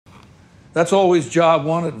That's always job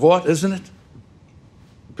one at Vought, isn't it?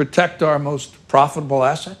 Protect our most profitable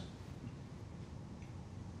asset?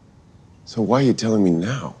 So why are you telling me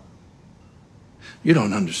now? You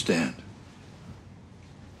don't understand.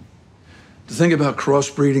 The thing about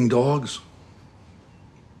crossbreeding dogs,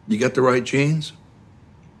 you get the right genes,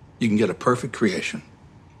 you can get a perfect creation.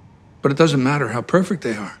 But it doesn't matter how perfect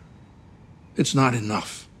they are. It's not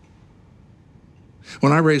enough.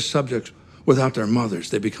 When I raise subjects without their mothers,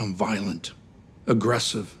 they become violent,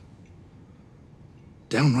 aggressive,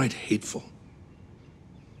 downright hateful.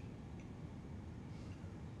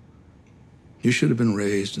 You should have been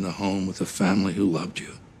raised in a home with a family who loved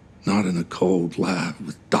you, not in a cold lab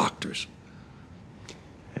with doctors.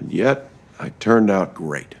 And yet, I turned out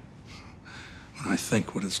great. When I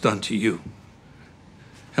think what it's done to you,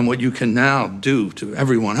 and what you can now do to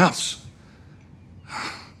everyone else.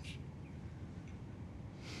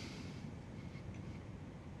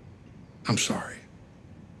 I'm sorry.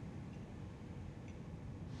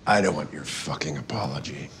 I don't want your fucking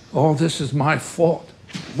apology. All this is my fault.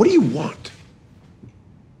 What do you want?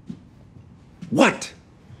 What?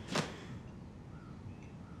 What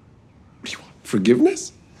do you want?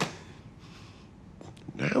 Forgiveness?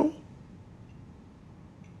 Now?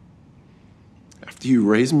 After you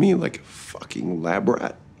raised me like a fucking lab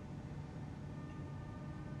rat?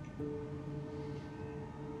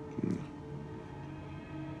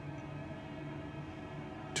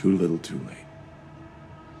 Too little, too late.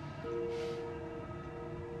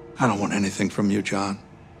 I don't want anything from you, John.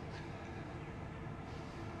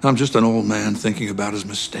 I'm just an old man thinking about his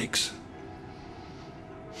mistakes.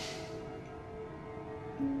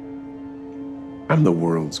 I'm the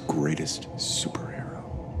world's greatest superhero.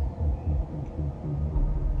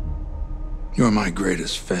 You're my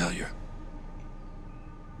greatest failure.